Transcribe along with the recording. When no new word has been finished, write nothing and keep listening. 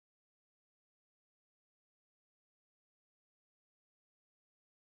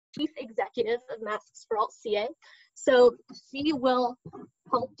Chief Executive of Masks for All CA. So she will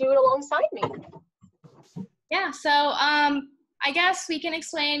help do it alongside me. Yeah, so I guess we can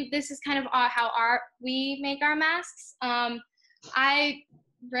explain, this is kind of how we make our masks. I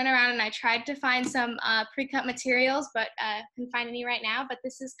ran around and I tried to find some pre-cut materials, but couldn't find any right now, but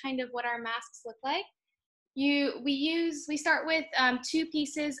this is kind of what our masks look like. We start with 2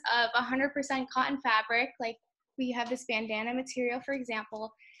 pieces of 100% cotton fabric, like we have this bandana material, for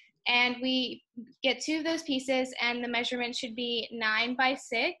example, and we get 2 of those pieces, and the measurement should be 9 by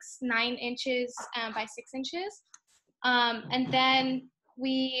 6, 9 inches by 6 inches. And then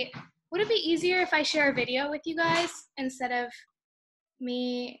would it be easier if I share a video with you guys instead of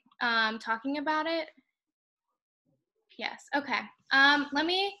me talking about it? Yes, okay. Let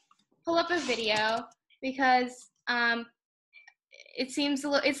me pull up a video because it's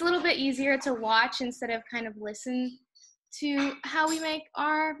a little bit easier to watch instead of kind of listen to how we make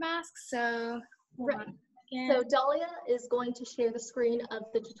our masks. So right. So Dahlia is going to share the screen of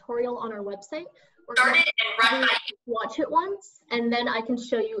the tutorial on our website. We're going to watch it once, and then I can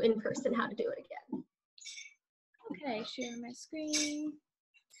show you in person how to do it again. Okay, share my screen.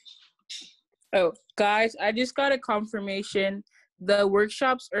 Oh, guys, I just got a confirmation. The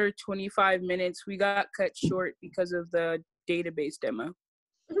workshops are 25 minutes. We got cut short because of the database demo.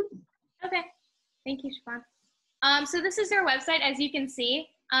 Okay, thank you, Siobhan. So this is their website, as you can see.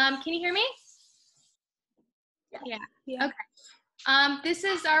 Can you hear me? Yeah. Okay. This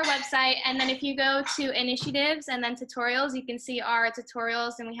is our website, and then if you go to initiatives and then tutorials, you can see our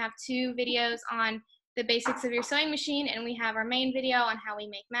tutorials, and we have 2 videos on the basics of your sewing machine, and we have our main video on how we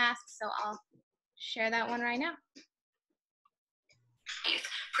make masks, so I'll share that one right now.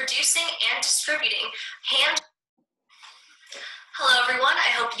 Producing and distributing Hello everyone,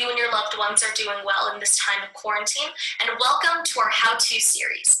 I hope you and your loved ones are doing well in this time of quarantine, and welcome to our how-to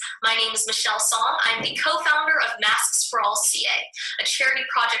series. My name is Michelle Song. I'm the co-founder of Masks for All CA, a charity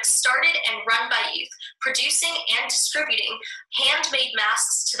project started and run by youth, producing and distributing handmade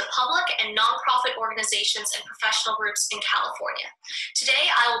masks to the public and nonprofit organizations and professional groups in California.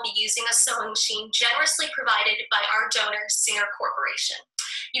 Today I will be using a sewing machine generously provided by our donor, Singer Corporation.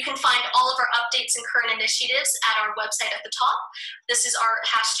 You can find all of our updates and current initiatives at our website at the top. This is our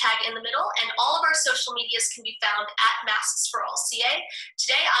hashtag in the middle, and all of our social medias can be found at Masks for All CA.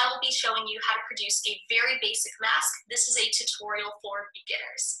 Today I will be showing you how to produce a very basic mask. This is a tutorial for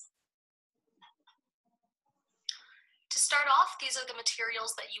beginners. To start off, these are the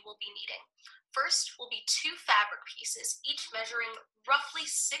materials that you will be needing. First will be 2 fabric pieces, each measuring roughly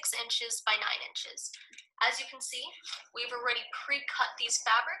 6 inches by 9 inches. As you can see, we've already pre-cut these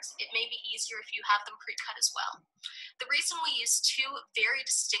fabrics. It may be easier if you have them pre-cut as well. The reason we use 2 very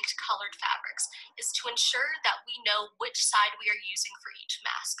distinct colored fabrics is to ensure that we know which side we are using for each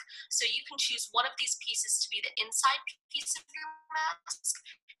mask. So you can choose one of these pieces to be the inside piece of your mask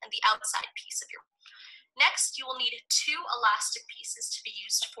and the outside piece of your mask. Next, you will need 2 elastic pieces to be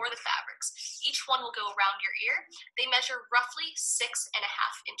used for the fabrics. Each one will go around your ear. They measure roughly 6.5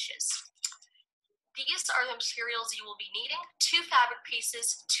 inches. These are the materials you will be needing: 2 fabric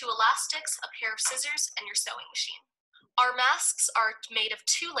pieces, 2 elastics, a pair of scissors, and your sewing machine. Our masks are made of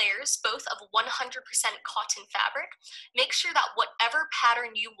 2 layers, both of 100% cotton fabric. Make sure that whatever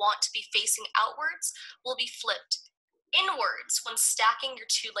pattern you want to be facing outwards will be flipped inwards when stacking your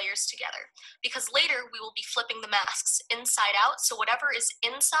 2 layers together, because later we will be flipping the masks inside out, so whatever is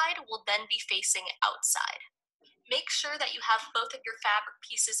inside will then be facing outside. Make sure that you have both of your fabric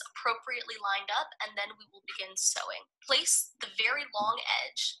pieces appropriately lined up, and then we will begin sewing. Place the very long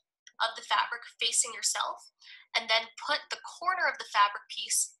edge of the fabric facing yourself, and then put the corner of the fabric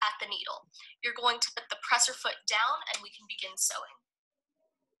piece at the needle. You're going to put the presser foot down, and we can begin sewing.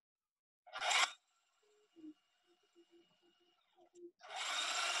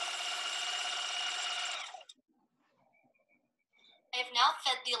 I have now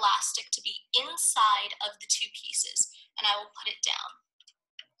fed the elastic to be inside of the 2 pieces, and I will put it down.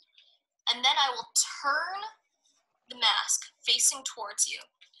 And then I will turn the mask facing towards you,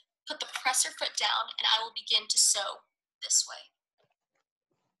 put the presser foot down, and I will begin to sew this way.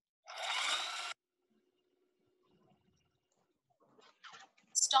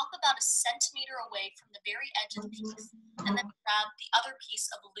 Stop about 1 centimeter away from the very edge of the piece, and then grab the other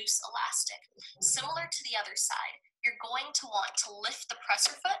piece of loose elastic. Similar to the other side, you're going to want to lift the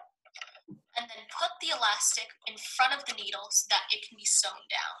presser foot and then put the elastic in front of the needle so that it can be sewn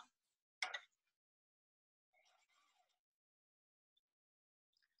down.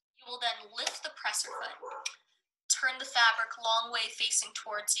 You will then lift the presser foot, turn the fabric long way facing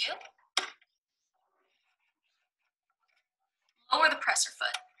towards you, lower the presser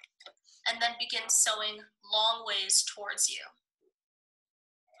foot, and then begin sewing long ways towards you.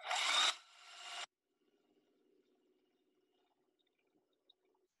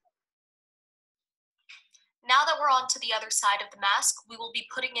 Now that we're on to the other side of the mask, we will be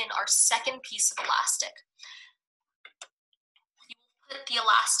putting in our second piece of elastic. You will put the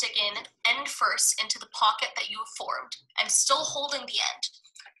elastic in end first into the pocket that you have formed, and still holding the end,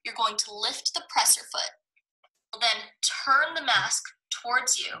 you're going to lift the presser foot. You'll then turn the mask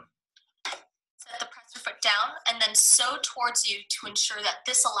towards you, set the presser foot down, and then sew towards you to ensure that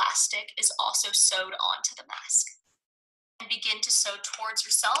this elastic is also sewed onto the mask. And begin to sew towards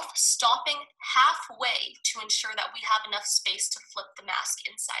yourself, stopping halfway to ensure that we have enough space to flip the mask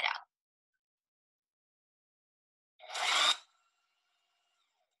inside out.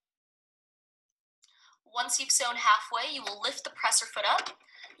 Once you've sewn halfway, you will lift the presser foot up,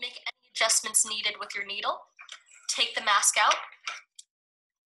 make any adjustments needed with your needle, take the mask out,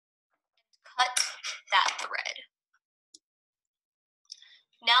 and cut that thread.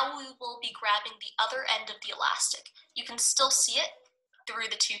 Now we will be grabbing the other end of the elastic. You can still see it through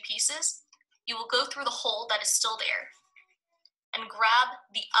the two pieces. You will go through the hole that is still there and grab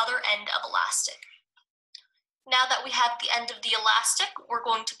the other end of elastic. Now that we have the end of the elastic, we're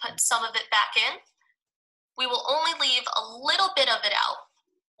going to put some of it back in. We will only leave a little bit of it out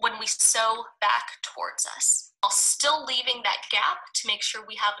when we sew back towards us, while still leaving that gap to make sure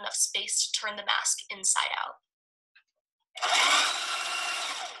we have enough space to turn the mask inside out.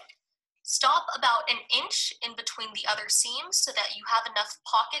 Stop about an inch in between the other seams so that you have enough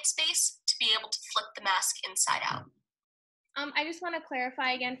pocket space to be able to flip the mask inside out. I just want to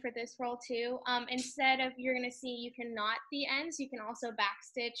clarify again for this roll too. Instead of, you're going to see you can knot the ends, you can also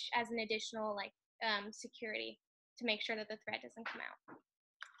backstitch as an additional security to make sure that the thread doesn't come out.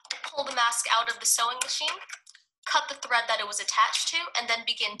 Pull the mask out of the sewing machine, cut the thread that it was attached to, and then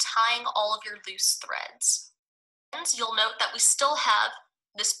begin tying all of your loose threads. And you'll note that we still have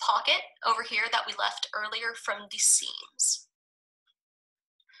this pocket over here that we left earlier from the seams.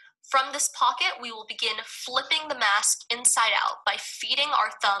 From this pocket, we will begin flipping the mask inside out by feeding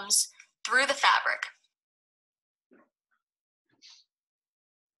our thumbs through the fabric.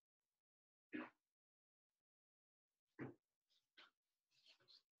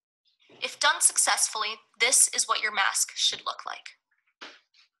 If done successfully, this is what your mask should look like.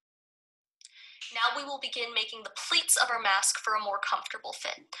 Now we will begin making the pleats of our mask for a more comfortable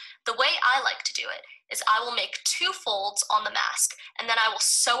fit. The way I like to do it is I will make 2 folds on the mask, and then I will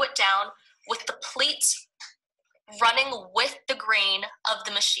sew it down with the pleats running with the grain of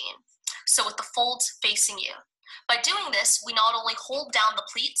the machine, so with the folds facing you. By doing this, we not only hold down the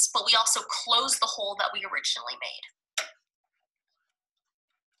pleats, but we also close the hole that we originally made.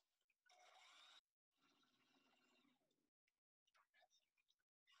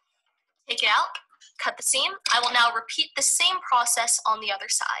 Take it out, cut the seam. I will now repeat the same process on the other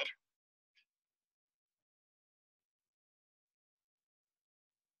side.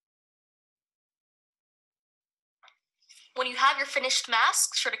 When you have your finished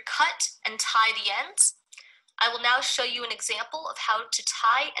mask, sure to cut and tie the ends. I will now show you an example of how to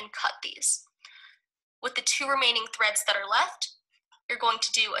tie and cut these. With the 2 remaining threads that are left, you're going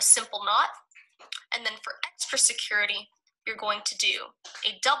to do a simple knot, and then for extra security, you're going to do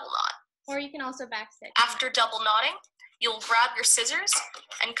a double knot. Or you can also backstitch. After double knotting, you'll grab your scissors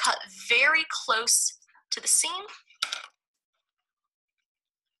and cut very close to the seam.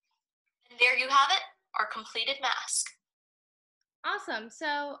 And there you have it, our completed mask. Awesome.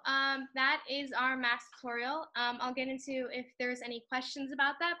 So that is our mask tutorial. I'll get into if there's any questions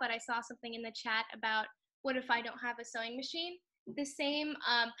about that, but I saw something in the chat about what if I don't have a sewing machine? The same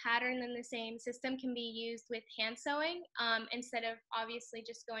pattern and the same system can be used with hand sewing. Instead of obviously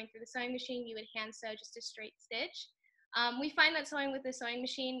just going through the sewing machine, you would hand sew just a straight stitch. We find that sewing with the sewing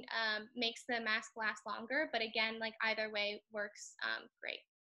machine makes the mask last longer, but again, like either way works great.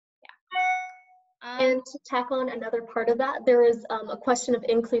 Yeah. And to tack on another part of that, there is a question of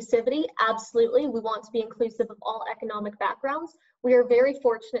inclusivity. Absolutely, we want to be inclusive of all economic backgrounds. We are very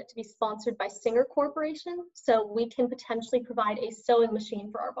fortunate to be sponsored by Singer Corporation, so we can potentially provide a sewing machine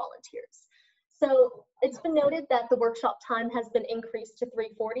for our volunteers. So it's been noted that the workshop time has been increased to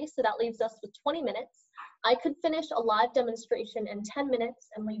 3:40, so that leaves us with 20 minutes. I could finish a live demonstration in 10 minutes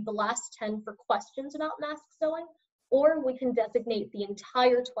and leave the last 10 for questions about mask sewing, or we can designate the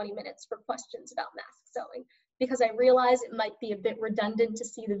entire 20 minutes for questions about mask sewing, because I realize it might be a bit redundant to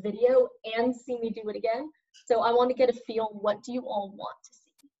see the video and see me do it again. So I want to get a feel, what do you all want to see?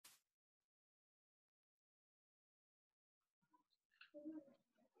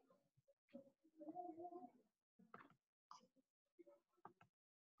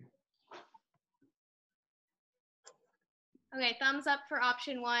 Okay, thumbs up for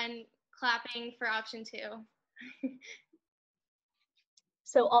option 1, clapping for option 2.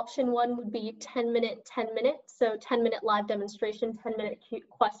 So option 1 would be 10 minute, 10 minute. So 10-minute live demonstration, 10-minute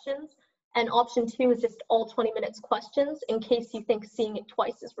questions. And option 2 is just all 20 minutes questions in case you think seeing it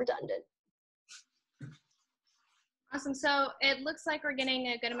twice is redundant. Awesome. So it looks like we're getting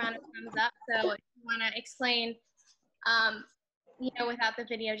a good amount of thumbs up. So if you want to explain, without the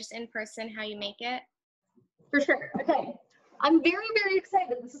video, just in person, how you make it. For sure. Okay. I'm very, very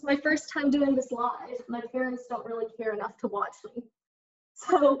excited. This is my first time doing this live. My parents don't really care enough to watch me.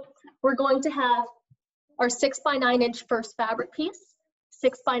 So we're going to have our 6x9 inch first fabric piece,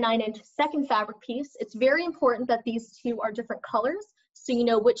 6x9 inch second fabric piece. It's very important that these two are different colors so you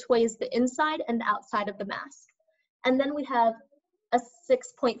know which way is the inside and the outside of the mask. And then we have a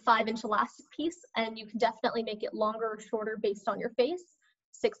 6.5 inch elastic piece, and you can definitely make it longer or shorter based on your face.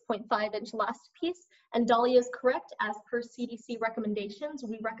 6.5 inch elastic piece. And Dahlia is correct. As per CDC recommendations,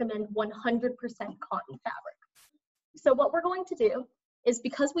 we recommend 100% cotton fabric. So what we're going to do is,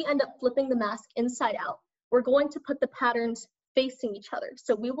 because we end up flipping the mask inside out, we're going to put the patterns facing each other.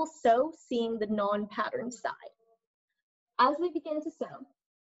 So we will sew seeing the non-patterned side. As we begin to sew,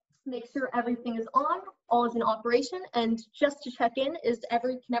 make sure everything is on, all is in operation, and just to check in,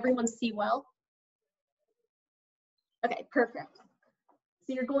 can everyone see well? Okay, perfect.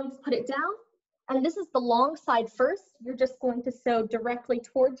 So you're going to put it down, and this is the long side first. You're just going to sew directly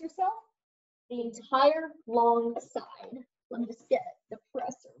towards yourself, the entire long side. Let me just get the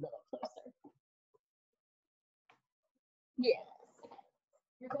presser a little closer. Yes.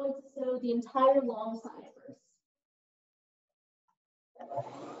 You're going to sew the entire long side first.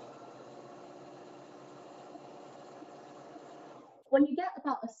 When you get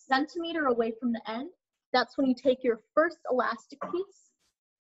about a centimeter away from the end, that's when you take your first elastic piece.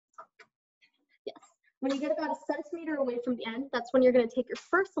 Yes. When you get about a centimeter away from the end, that's when you're going to take your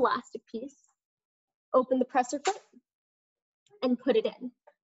first elastic piece, open the presser foot, and put it in.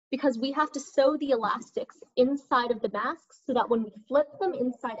 Because we have to sew the elastics inside of the mask so that when we flip them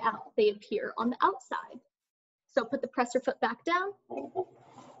inside out, they appear on the outside. So put the presser foot back down,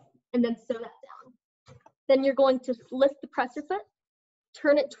 and then sew that down. Then you're going to lift the presser foot,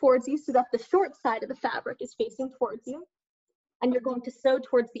 turn it towards you so that the short side of the fabric is facing towards you. And you're going to sew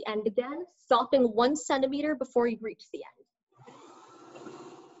towards the end again, stopping 1 centimeter before you reach the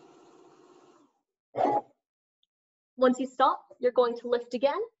end. Once you stop, you're going to lift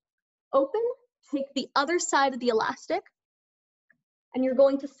again, open, take the other side of the elastic, and you're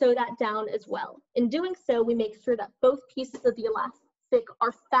going to sew that down as well. In doing so, we make sure that both pieces of the elastic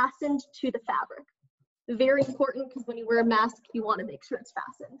are fastened to the fabric. Very important, because when you wear a mask, you want to make sure it's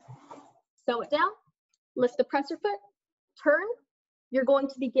fastened. Sew it down, lift the presser foot, turn. You're going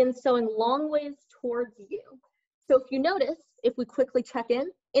to begin sewing long ways towards you. So if you notice, if we quickly check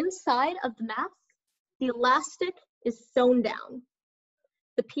in, inside of the mask, the elastic is sewn down.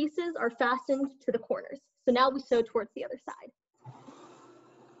 The pieces are fastened to the corners. So now we sew towards the other side.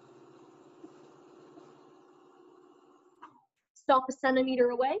 Stop a centimeter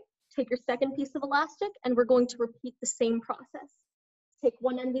away, take your second piece of elastic, and we're going to repeat the same process. Take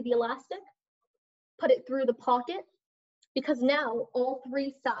one end of the elastic, put it through the pocket, because now all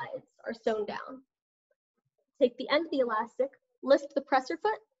 3 sides are sewn down. Take the end of the elastic, lift the presser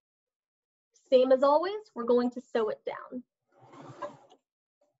foot. Same as always, we're going to sew it down.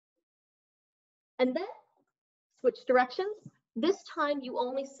 And then switch directions. This time you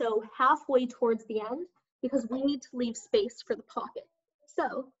only sew halfway towards the end because we need to leave space for the pocket.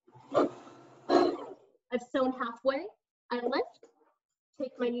 So I've sewn halfway, I lift,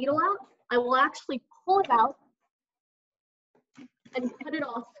 take my needle out. I will actually pull it out and cut it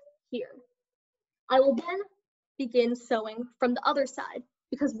off here. I will then begin sewing from the other side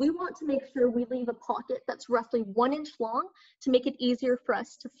because we want to make sure we leave a pocket that's roughly 1 inch long to make it easier for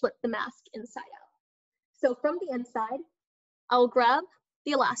us to flip the mask inside out. So from the inside, I'll grab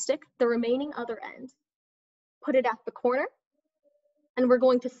the elastic, the remaining other end, put it at the corner, and we're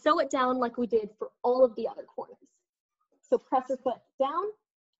going to sew it down like we did for all of the other corners. So presser foot down,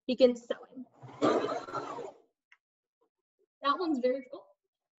 begin sewing. That one's very cool.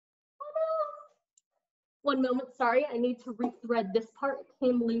 Oh no. 1 moment, sorry, I need to rethread this part. It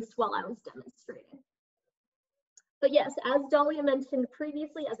came loose while I was demonstrating. But yes, as Dahlia mentioned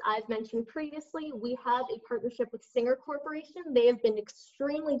previously, as I've mentioned previously, we have a partnership with Singer Corporation. They have been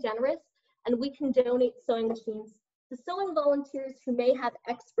extremely generous, and we can donate sewing machines to sewing volunteers who may have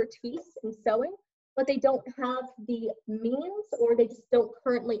expertise in sewing, but they don't have the means or they just don't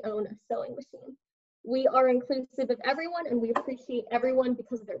currently own a sewing machine. We are inclusive of everyone, and we appreciate everyone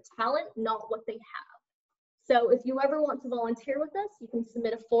because of their talent, not what they have. So if you ever want to volunteer with us, you can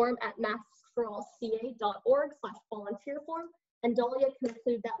submit a form at masksforallca.org/volunteer form, and Dahlia can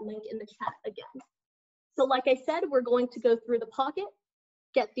include that link in the chat again. So like I said, we're going to go through the pocket,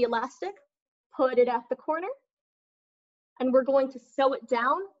 get the elastic, put it at the corner, and we're going to sew it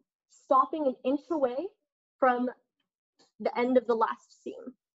down, stopping an inch away from the end of the last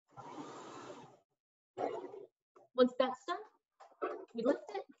seam. Once that's done, we lift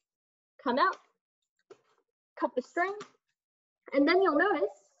it, come out, cut the string, and then you'll notice,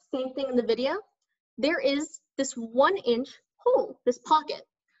 same thing in the video, there is this 1 inch hole, this pocket.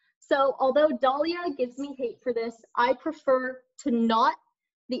 So although Dahlia gives me hate for this, I prefer to knot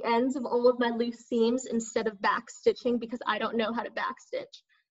the ends of all of my loose seams instead of back stitching because I don't know how to back stitch.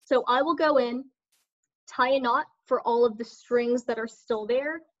 So I will go in, tie a knot for all of the strings that are still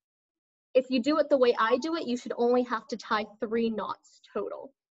there. If you do it the way I do it, you should only have to tie 3 knots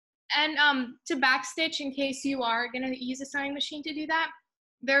total. And to backstitch, in case you are going to use a sewing machine to do that,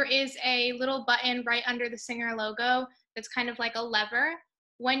 there is a little button right under the Singer logo that's kind of like a lever.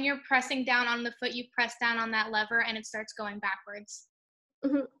 When you're pressing down on the foot, you press down on that lever and it starts going backwards.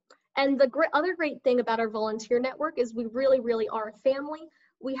 Mm-hmm. And the other great thing about our volunteer network is we really are a family.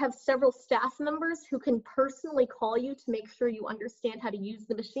 We have several staff members who can personally call you to make sure you understand how to use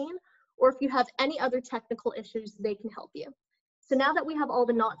the machine, or if you have any other technical issues, they can help you. So now that we have all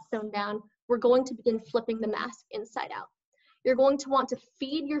the knots sewn down, we're going to begin flipping the mask inside out. You're going to want to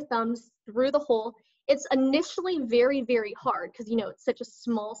feed your thumbs through the hole. It's initially very hard because, you know, it's such a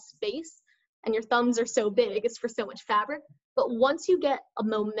small space and your thumbs are so big, it's for so much fabric. But once you get a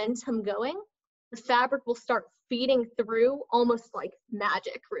momentum going, the fabric will start feeding through almost like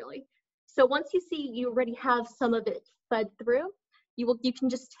magic, really. So once you see you already have some of it fed through, you can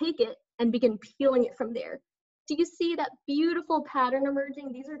just take it and begin peeling it from there. Do you see that beautiful pattern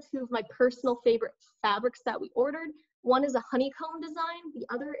emerging? These are 2 of my personal favorite fabrics that we ordered. One is a honeycomb design, the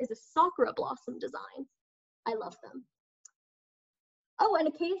other is a sakura blossom design. I love them. Oh, and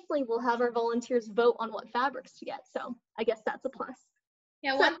occasionally we'll have our volunteers vote on what fabrics to get, so I guess that's a plus.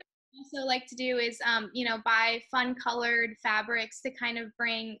 Yeah, one thing I also like to do is, you know, buy fun colored fabrics to kind of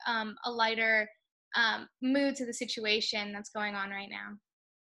bring a lighter mood to the situation that's going on right now.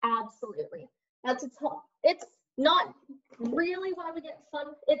 Absolutely. It's not really why we get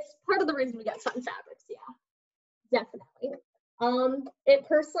fun. It's part of the reason we get fun fabrics, yeah, definitely. It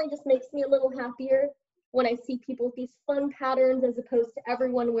personally just makes me a little happier when I see people with these fun patterns as opposed to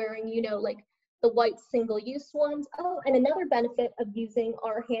everyone wearing, you know, like the white single-use ones. Oh, and another benefit of using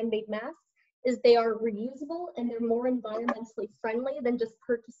our handmade masks is they are reusable and they're more environmentally friendly than just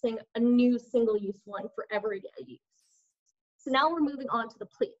purchasing a new single-use one for everyday use. So now we're moving on to the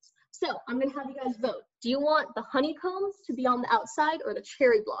pleats. So I'm gonna have you guys vote. Do you want the honeycombs to be on the outside or the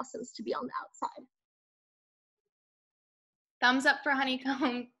cherry blossoms to be on the outside? Thumbs up for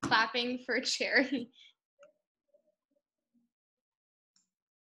honeycomb, clapping for cherry.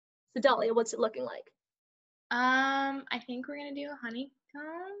 So Dahlia, what's it looking like? I think we're gonna do a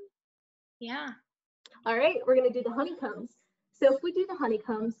honeycomb. Yeah. All right, we're gonna do the honeycombs. So if we do the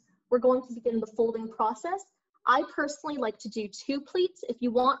honeycombs, we're going to begin the folding process. I personally like to do 2 pleats. If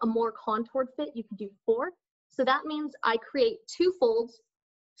you want a more contoured fit, you can do 4. So that means I create 2 folds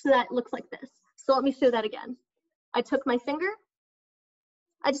so that it looks like this. So let me show that again. I took my finger,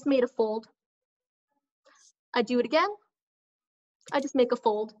 I just made a fold. I do it again, I just make a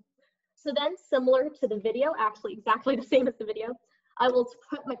fold. So then, similar to the video, actually exactly the same as the video, I will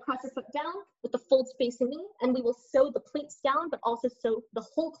put my presser foot down with the folds facing me, and we will sew the pleats down, but also sew the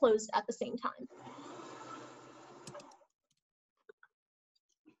hole closed at the same time.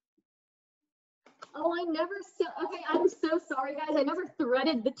 Oh, I never okay, I'm so sorry, guys. I never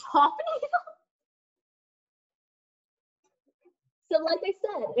threaded the top needle. So like I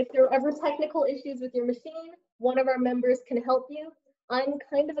said, if there are ever technical issues with your machine, one of our members can help you. I'm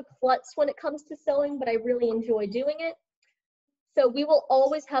kind of a klutz when it comes to sewing, but I really enjoy doing it. So we will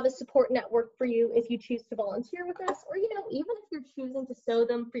always have a support network for you if you choose to volunteer with us, or, you know, even if you're choosing to sew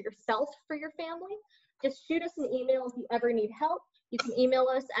them for yourself, for your family, just shoot us an email if you ever need help. You can email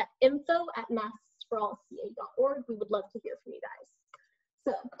us at info@masksforallca.org. We would love to hear from you guys.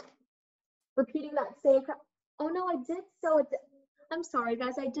 So repeating that same, oh no, I did sew it. I'm sorry,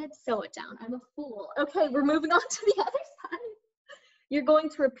 guys, I did sew it down. I'm a fool. Okay, we're moving on to the other side. You're going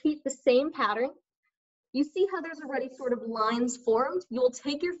to repeat the same pattern. You see how there's already sort of lines formed? You'll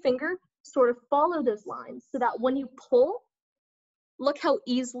take your finger, sort of follow those lines so that when you pull, look how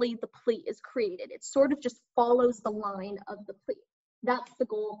easily the pleat is created. It sort of just follows the line of the pleat. That's the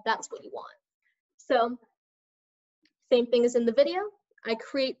goal, that's what you want. So, same thing as in the video. I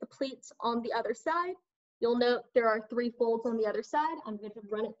create the pleats on the other side. You'll note there are 3 folds on the other side. I'm going to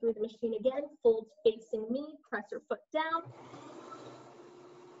run it through the machine again. Folds facing me, press your foot down.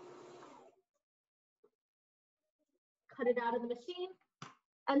 Cut it out of the machine.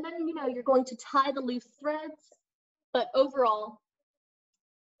 And then, you're going to tie the loose threads, but overall,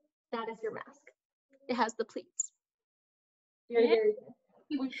 that is your mask. It has the pleats. Very, very good.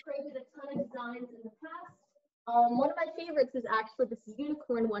 We've created a ton of designs in the past. One of my favorites is actually this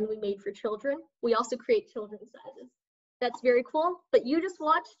unicorn one we made for children. We also create children's sizes. That's very cool, but you just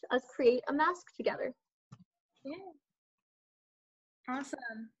watched us create a mask together. Yeah.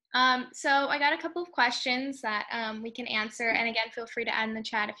 Awesome. So I got a couple of questions that we can answer, and again, feel free to add in the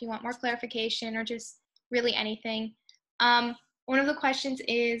chat if you want more clarification or just really anything. One of the questions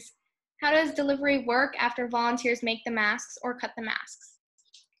is, how does delivery work after volunteers make the masks or cut the masks?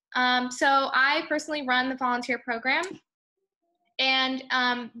 So I personally run the volunteer program, and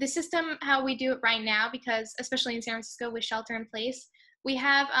the system, how we do it right now, because especially in San Francisco with shelter in place, we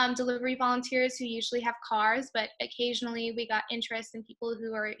have delivery volunteers who usually have cars, but occasionally we got interest in people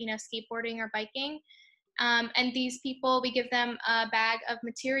who are, skateboarding or biking. And these people, we give them a bag of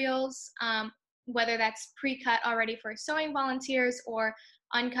materials, whether that's pre-cut already for sewing volunteers or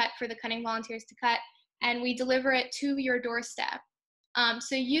uncut for the cutting volunteers to cut, and we deliver it to your doorstep.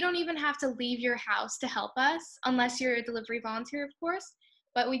 So you don't even have to leave your house to help us, unless you're a delivery volunteer, of course,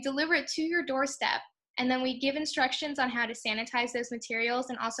 but we deliver it to your doorstep, and then we give instructions on how to sanitize those materials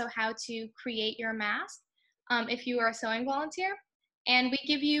and also how to create your mask if you are a sewing volunteer. And we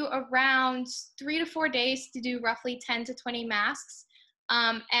give you around 3 to 4 days to do roughly 10 to 20 masks.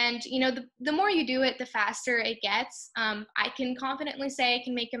 And the more you do it, the faster it gets. I can confidently say I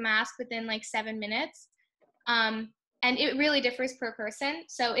can make a mask within like 7 minutes. And it really differs per person.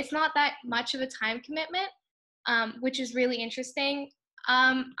 So it's not that much of a time commitment, which is really interesting.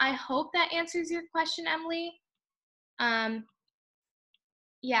 I hope that answers your question, Emily.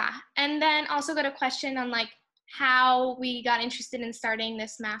 Yeah, and then also got a question on like how we got interested in starting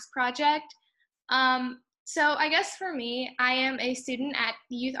this mask project. So I guess for me, I am a student at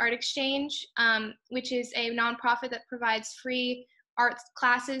the Youth Art Exchange, which is a nonprofit that provides free art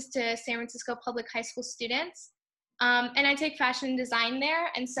classes to San Francisco public high school students. And I take fashion and design there.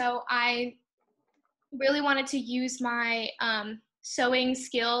 And so I really wanted to use my sewing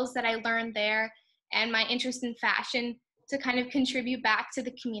skills that I learned there and my interest in fashion to kind of contribute back to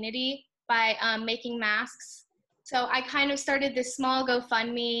the community by making masks. So I kind of started this small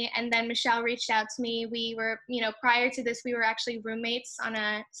GoFundMe, and then Michelle reached out to me. We were, prior to this, we were actually roommates on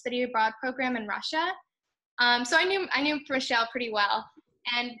a study abroad program in Russia. So I knew Michelle pretty well,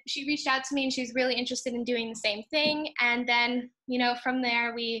 and she reached out to me, and she was really interested in doing the same thing. And then, from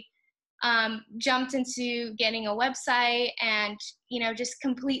there we jumped into getting a website, and just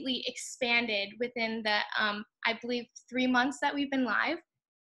completely expanded within the I believe 3 months that we've been live.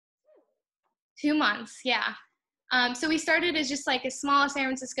 2 months, yeah. So we started as just like a small San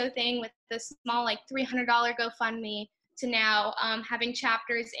Francisco thing with the small like $300 GoFundMe to now having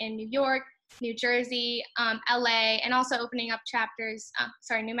chapters in New York, New Jersey, LA, and also opening up chapters,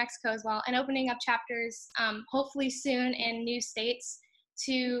 New Mexico as well, and opening up chapters hopefully soon in new states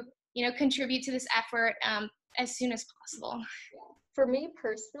to contribute to this effort as soon as possible. For me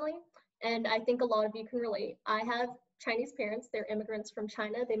personally, and I think a lot of you can relate, I have Chinese parents. They're immigrants from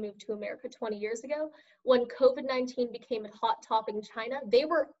China. They moved to America 20 years ago. When COVID-19 became a hot topic in China, they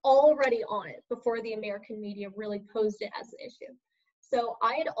were already on it before the American media really posed it as an issue. So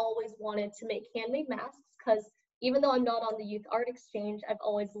I had always wanted to make handmade masks because even though I'm not on the Youth Art Exchange, I've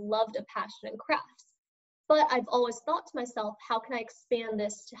always loved a passion in crafts. But I've always thought to myself, how can I expand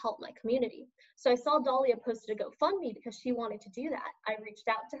this to help my community? So I saw Dahlia posted a GoFundMe because she wanted to do that. I reached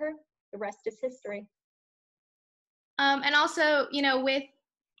out to her. The rest is history. And also,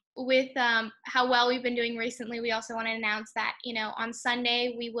 with how well we've been doing recently, we also want to announce that, on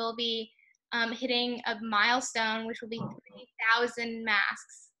Sunday, we will be hitting a milestone, which will be 3,000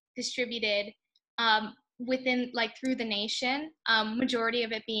 masks distributed within, like, through the nation, majority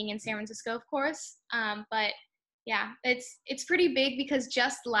of it being in San Francisco, of course. But yeah, it's pretty big because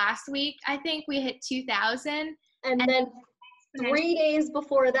just last week, I think we hit 2,000. And then 3 days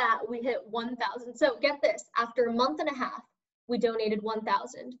before that, we hit 1,000. So get this, after a month and a half, we donated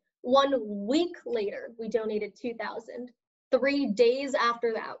 1,000. 1 week later, we donated 2,000. 3 days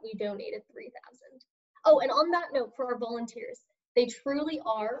after that, we donated 3,000. Oh, and on that note, for our volunteers, they truly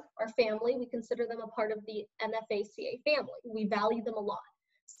are our family. We consider them a part of the MFACA family. We value them a lot.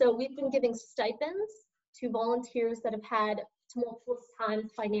 So we've been giving stipends to volunteers that have had tumultuous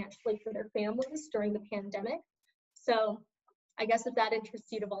times financially for their families during the pandemic. So I guess if that interests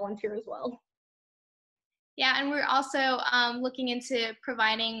you to volunteer as well. Yeah, and we're also looking into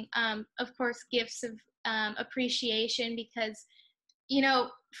providing, of course, gifts of appreciation because, you know,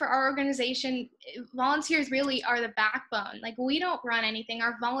 for our organization, volunteers really are the backbone. Like, we don't run anything.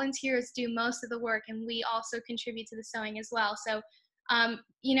 Our volunteers do most of the work, and we also contribute to the sewing as well. So,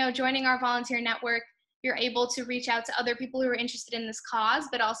 you know, joining our volunteer network, you're able to reach out to other people who are interested in this cause,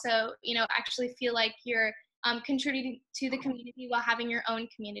 but also, you know, actually feel like you're contributing to the community while having your own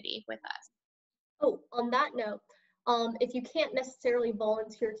community with us. Oh, on that note, if you can't necessarily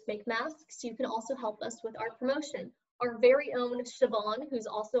volunteer to make masks, you can also help us with our promotion. Our very own Siobhan, who's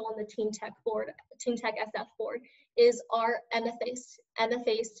also on the TeenTechSF board, is our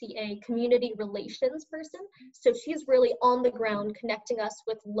MFACA community relations person. So she's really on the ground connecting us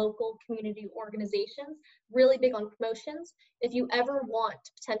with local community organizations, really big on promotions. If you ever want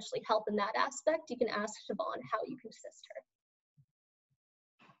to potentially help in that aspect, you can ask Siobhan how you can assist her.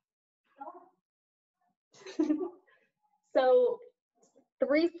 So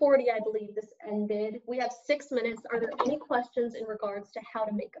 3:40, I believe this ended. We have 6 minutes. Are there any questions in regards to how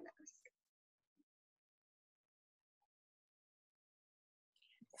to make a mask?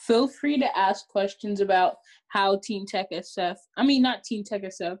 Feel free to ask questions about how TeenTechSF, not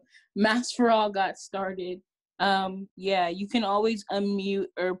TeenTechSF, Masks for All got started. Yeah, you can always unmute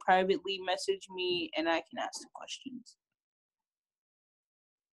or privately message me and I can ask the questions.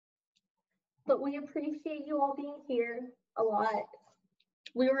 But we appreciate you all being here a lot.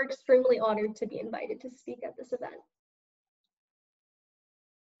 We were extremely honored to be invited to speak at this event.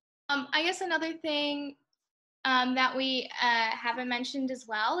 I guess another thing that we haven't mentioned as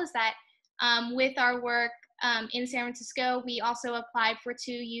well is that with our work in San Francisco, we also applied for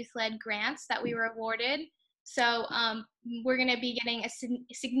 2 youth-led grants that we were awarded. So we're going to be getting a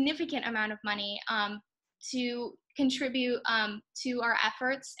significant amount of money to contribute to our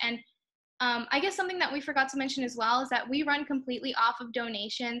efforts. And I guess something that we forgot to mention as well is that we run completely off of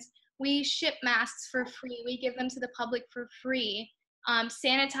donations. We ship masks for free. We give them to the public for free,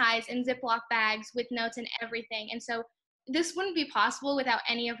 sanitized in Ziploc bags with notes and everything. And so this wouldn't be possible without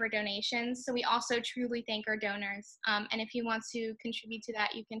any of our donations. So we also truly thank our donors. And if you want to contribute to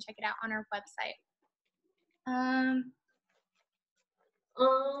that, you can check it out on our website.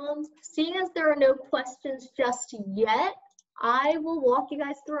 Seeing as there are no questions just yet, I will walk you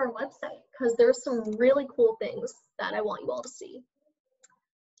guys through our website because there's some really cool things that I want you all to see.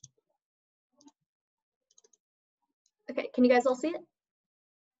 Okay, can you guys all see it?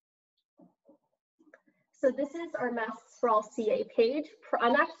 So this is our Masks for All CA page.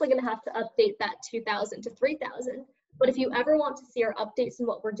 I'm actually going to have to update that 2,000 to 3,000. But if you ever want to see our updates and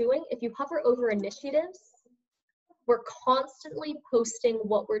what we're doing, if you hover over initiatives, we're constantly posting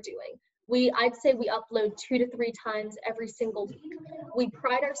what we're doing. I'd say we upload 2 to 3 times every single week. We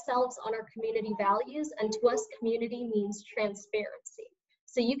pride ourselves on our community values, and to us, community means transparency.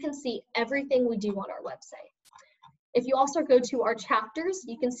 So you can see everything we do on our website. If you also go to our chapters,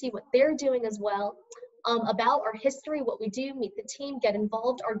 you can see what they're doing as well, about our history, what we do, meet the team, get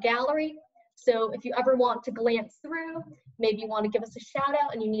involved, our gallery. So if you ever want to glance through, maybe you want to give us a shout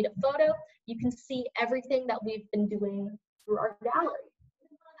out and you need a photo, you can see everything that we've been doing through our gallery.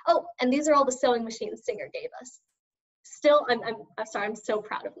 Oh, and these are all the sewing machines Singer gave us. Still, I'm sorry, I'm so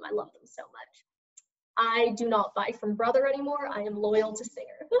proud of them. I love them so much. I do not buy from Brother anymore. I am loyal to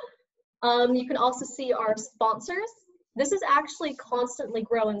Singer. You can also see our sponsors. This is actually constantly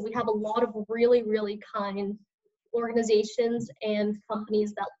growing. We have a lot of really, really kind organizations and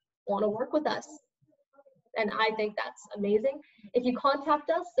companies that want to work with us. And I think that's amazing. If you contact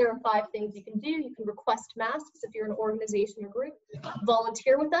us, there are 5 things you can do. You can request masks if you're an organization or group.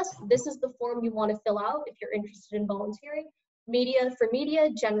 Volunteer with us. This is the form you want to fill out if you're interested in volunteering. Media for media,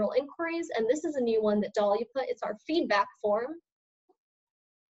 general inquiries, and this is a new one that Dahlia put. It's our feedback form.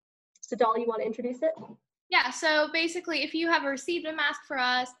 So Dahlia, you want to introduce it? Yeah, so basically, if you have received a mask from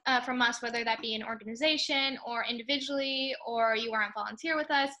us, whether that be an organization or individually, or you aren't volunteer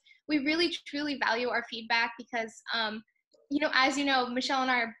with us, we really truly value our feedback because, as you know, Michelle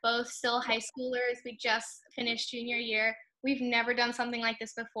and I are both still high schoolers. We just finished junior year. We've never done something like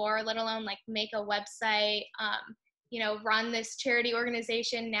this before, let alone like make a website, run this charity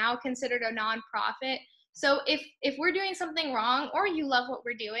organization, now considered a nonprofit. So if we're doing something wrong or you love what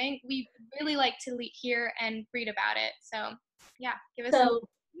we're doing, we really like to hear and read about it. So yeah, give us some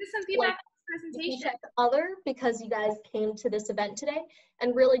feedback on this presentation. You can check other because you guys came to this event today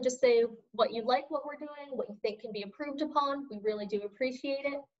and really just say what you like what we're doing, what you think can be improved upon. We really do appreciate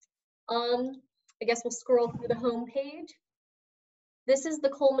it. I guess we'll scroll through the home page. This is the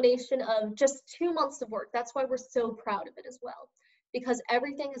culmination of just 2 months of work. That's why we're so proud of it as well. because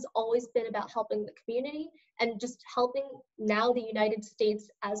everything has always been about helping the community and just helping now the United States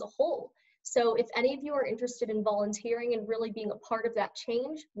as a whole. So if any of you are interested in volunteering and really being a part of that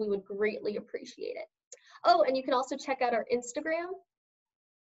change, we would greatly appreciate it. Oh, and you can also check out our Instagram.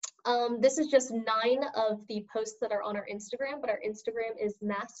 This is just 9 of the posts that are on our Instagram, but our Instagram is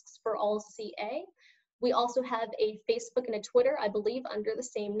Masks for All CA. We also have a Facebook and a Twitter, I believe, under the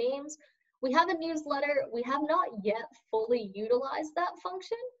same names. We have a newsletter. We have not yet fully utilized that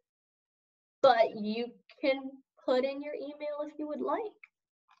function, but you can put in your email if you would like.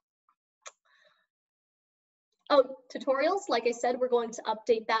 Oh, tutorials, like I said, we're going to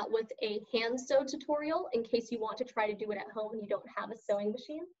update that with a hand sew tutorial in case you want to try to do it at home and you don't have a sewing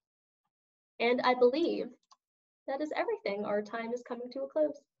machine. And I believe that is everything. Our time is coming to a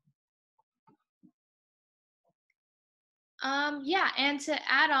close. Yeah, and to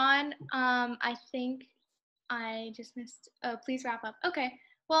add on, I think I just missed, oh, please wrap up. Okay,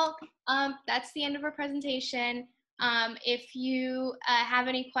 well, that's the end of our presentation. If you have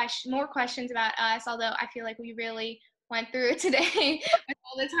any more questions about us, although I feel like we really went through it today with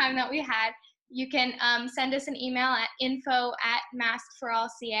all the time that we had, you can send us an email at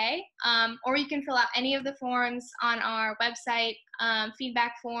info@maskforallca, or you can fill out any of the forms on our website,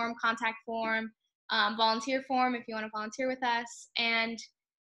 feedback form, contact form, volunteer form if you want to volunteer with us, and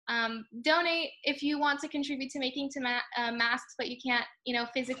donate if you want to contribute to making masks but you can't,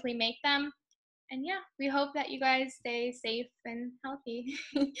 physically make them. And yeah, we hope that you guys stay safe and healthy.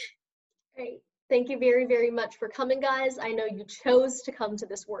 Great. Thank you very, very much for coming, guys. I know you chose to come to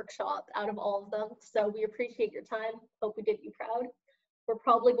this workshop out of all of them, so we appreciate your time. Hope we did you proud. We're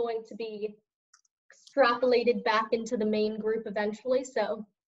probably going to be extrapolated back into the main group eventually, so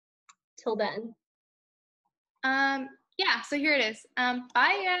till then. Yeah, so here it is. Bye,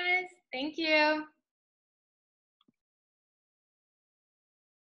 guys. Thank you.